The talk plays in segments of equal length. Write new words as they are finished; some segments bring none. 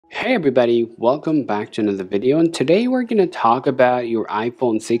Hey everybody, welcome back to another video, and today we're going to talk about your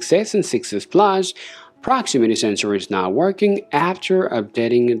iPhone 6s and 6s Plus proximity sensor is not working after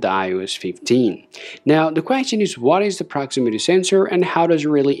updating the iOS 15. Now the question is, what is the proximity sensor and how does it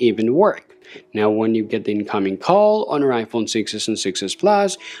really even work? Now when you get the incoming call on your iPhone 6s and 6s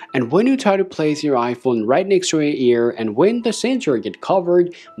Plus, and when you try to place your iPhone right next to your ear, and when the sensor gets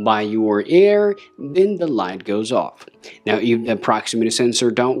covered by your ear, then the light goes off. Now if the proximity sensor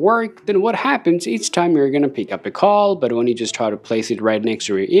don't work, then what happens each time you're gonna pick up a call, but when you just try to place it right next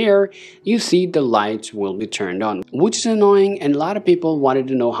to your ear, you see the lights will be turned on, which is annoying, and a lot of people wanted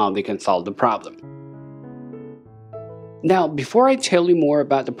to know how they can solve the problem. Now, before I tell you more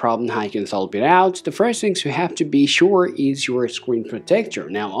about the problem, how you can solve it out, the first things you have to be sure is your screen protector.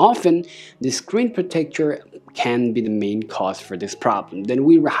 Now, often the screen protector can be the main cause for this problem. Then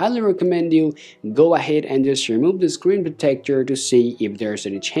we highly recommend you go ahead and just remove the screen protector to see if there's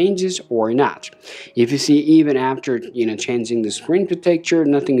any changes or not. If you see even after changing the screen protector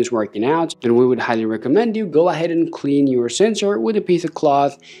nothing is working out, then we would highly recommend you go ahead and clean your sensor with a piece of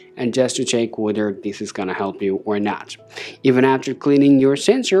cloth, and just to check whether this is gonna help you or not. Even after cleaning your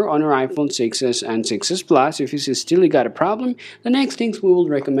sensor on your iPhone 6s and 6s Plus, if you still got a problem, the next things we will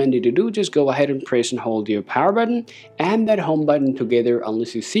recommend you to do, just go ahead and press and hold your power button and that home button together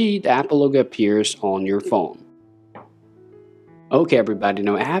unless you see the Apple logo appears on your phone. Okay everybody,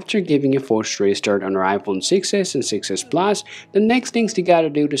 now after giving a forced restart on your iPhone 6s and 6s Plus, the next things you gotta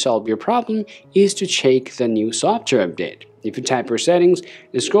do to solve your problem is to check the new software update. If you tap your settings,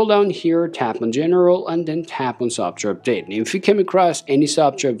 scroll down here, tap on general, and then tap on software update. And if you came across any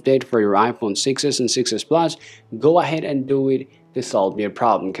software update for your iPhone 6s and 6s Plus, go ahead and do it to solve your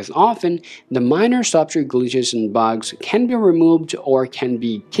problem, because often the minor software glitches and bugs can be removed or can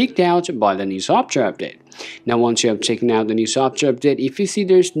be kicked out by the new software update. Now once you have checked out the new software update, if you see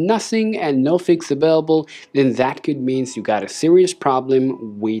there's nothing and no fix available, then that could mean you got a serious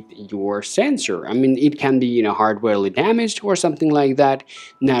problem with your sensor. I mean, it can be hardware damaged or something like that.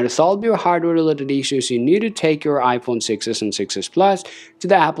 Now to solve your hardware related issues, you need to take your iPhone 6s and 6s Plus to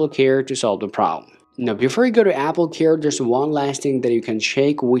the Apple Care to solve the problem. Now before you go to Apple Care, there's one last thing that you can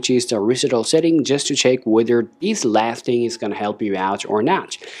check, which is the reset all setting, just to check whether this last thing is going to help you out or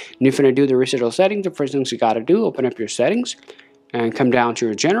not. And if you're going to do the reset all setting, the first things you got to do, open up your settings and come down to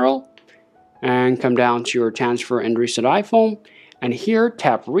your general and come down to your transfer and reset iPhone, and here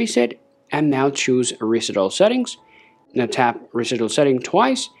tap reset and now choose reset all settings. Now tap reset all setting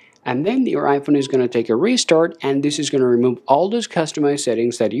twice, and then your iPhone is going to take a restart, and this is going to remove all those customized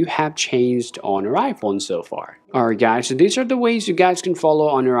settings that you have changed on your iPhone so far. Alright guys, so these are the ways you guys can follow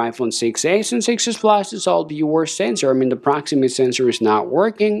on your iPhone 6s and 6s Plus to solve your sensor. I mean, the proximity sensor is not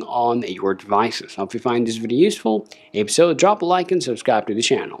working on your devices. Hope you find this video useful. If so, drop a like and subscribe to the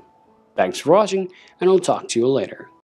channel. Thanks for watching, and I'll talk to you later.